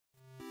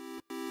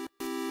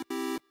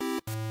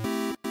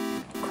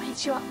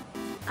Konnichiwa.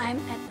 I'm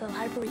at the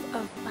library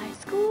of my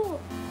school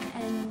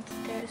and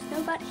there's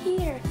nobody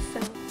here, so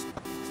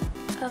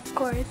of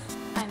course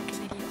I make a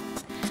video.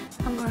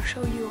 I'm gonna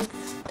show you all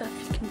the stuff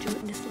you can do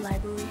in this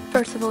library.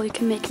 First of all, you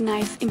can make a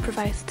nice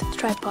improvised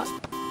tripod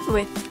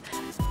with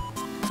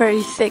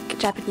very thick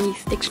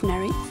Japanese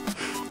dictionaries.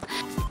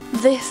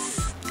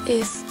 This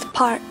is the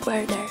part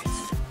where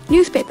there's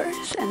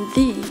newspapers and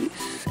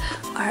these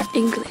are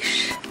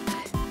English,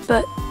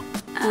 but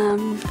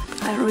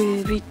I don't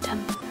really read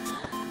them.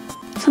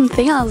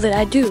 Something else that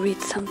I do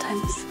read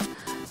sometimes,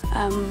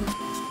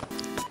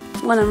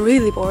 when I'm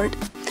really bored,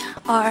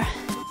 are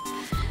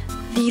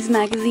these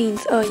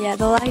magazines. Oh yeah,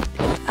 the light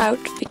is out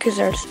because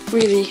there's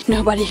really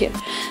nobody here.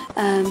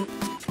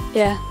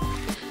 Yeah,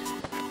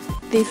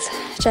 these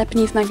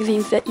Japanese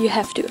magazines that you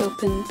have to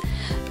open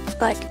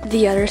like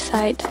the other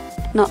side,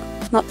 not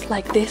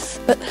like this,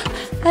 but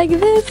like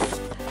this,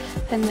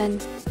 and then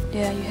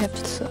yeah, you have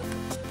to.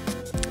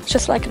 It's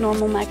just like a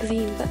normal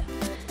magazine, but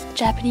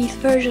Japanese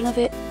version of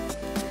it.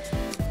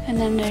 And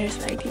then there's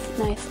like these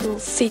nice little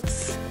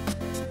seats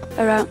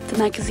around the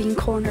magazine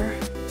corner.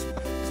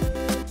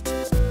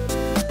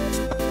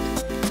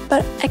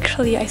 But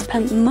actually I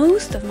spend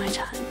most of my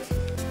time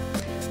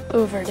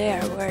over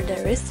there where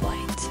there is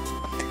light.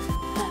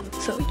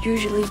 So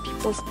usually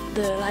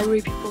the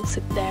library people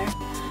sit there,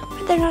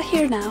 but they're not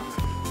here now.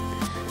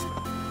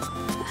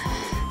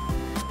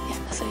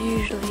 Yeah, so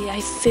usually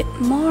I sit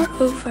more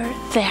over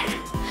there.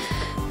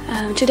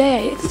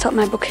 Today I thought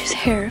my book is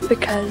here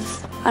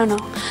because, I don't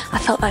know, I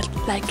felt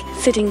like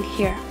sitting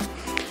here.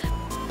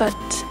 But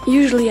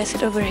usually I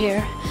sit over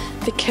here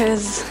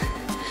because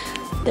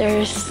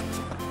there's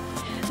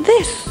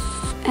this,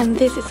 and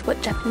this is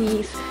what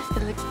Japanese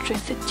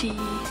electricity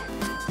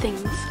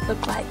things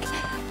look like.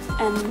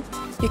 And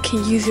you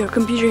can use your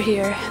computer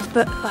here,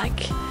 but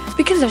like,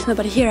 because there's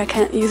nobody here, I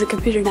can't use a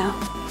computer now.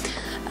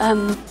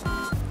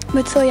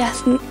 But so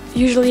yes,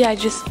 usually I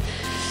just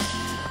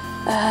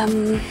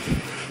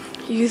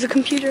use a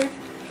computer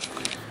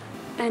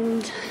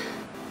and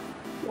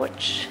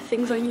watch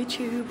things on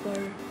YouTube or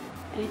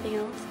anything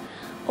else,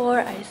 or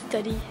I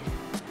study.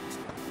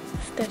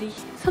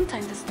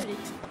 Sometimes I study,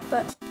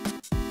 but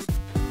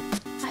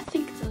I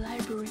think the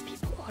library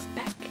people are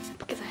back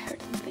because I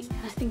heard something,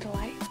 and I think the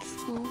lights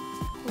will a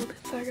little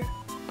bit further.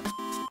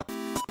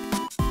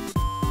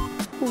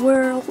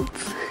 World.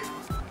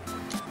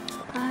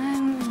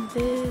 I'm in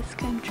this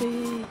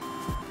country,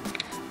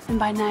 and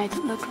by night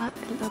it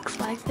looks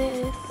like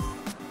this.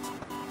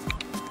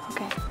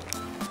 Okay.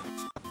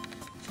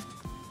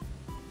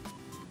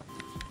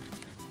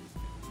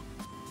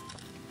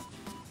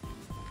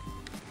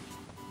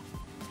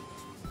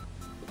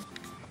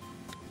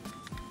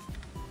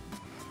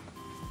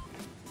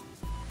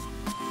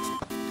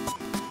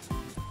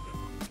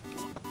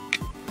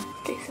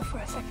 Okay, so for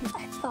a second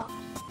I thought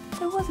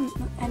there wasn't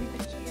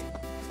anybody here,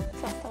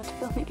 so I started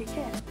filming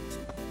again.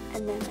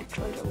 And then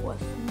actually there was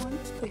someone,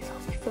 so he saw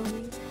me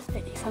filming,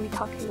 and he saw me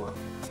talking while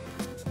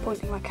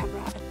pointing my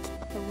camera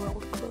at the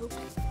world globe.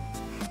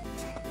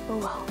 Oh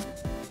well,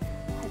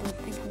 I don't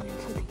think I'm doing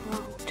something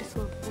wrong, just a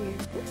little bit weird,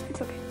 but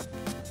it's okay.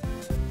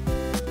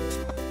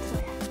 So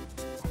yeah,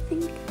 I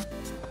think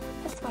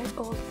that's about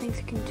all the things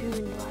you can do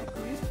in the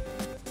library.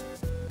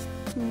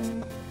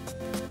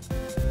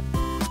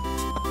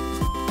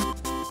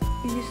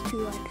 We used to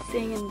like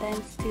sing and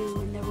dance too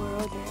when there were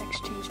other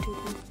exchange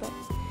students, but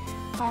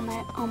on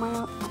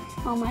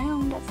my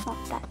own, that's not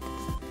that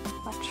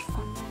much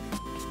fun, I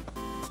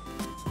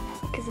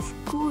think. Because the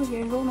school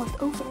year is almost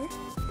over,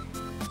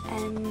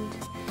 and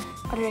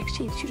other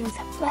exchange students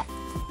have left,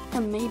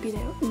 and maybe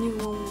the new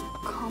one will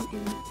come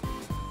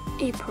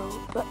in April,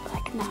 but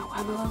like now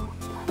I'm alone.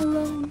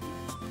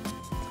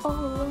 It's all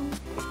alone.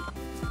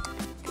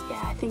 But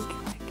yeah, I think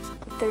like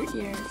the third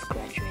years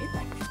graduate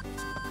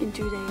like in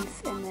 2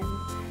 days, and then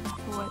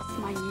afterwards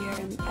my year,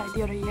 and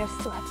the other years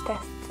still have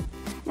tests,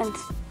 and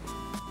it's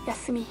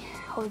Yasumi,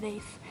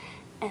 holidays,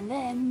 and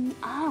then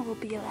I will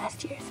be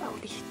last year, so I will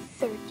be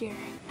third year.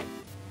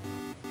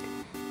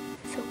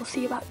 So we'll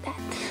see about that.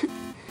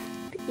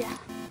 But yeah,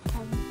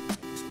 I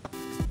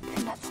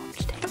think that's all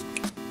for today.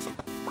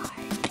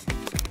 Bye.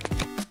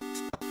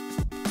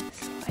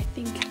 So I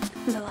think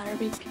the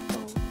library people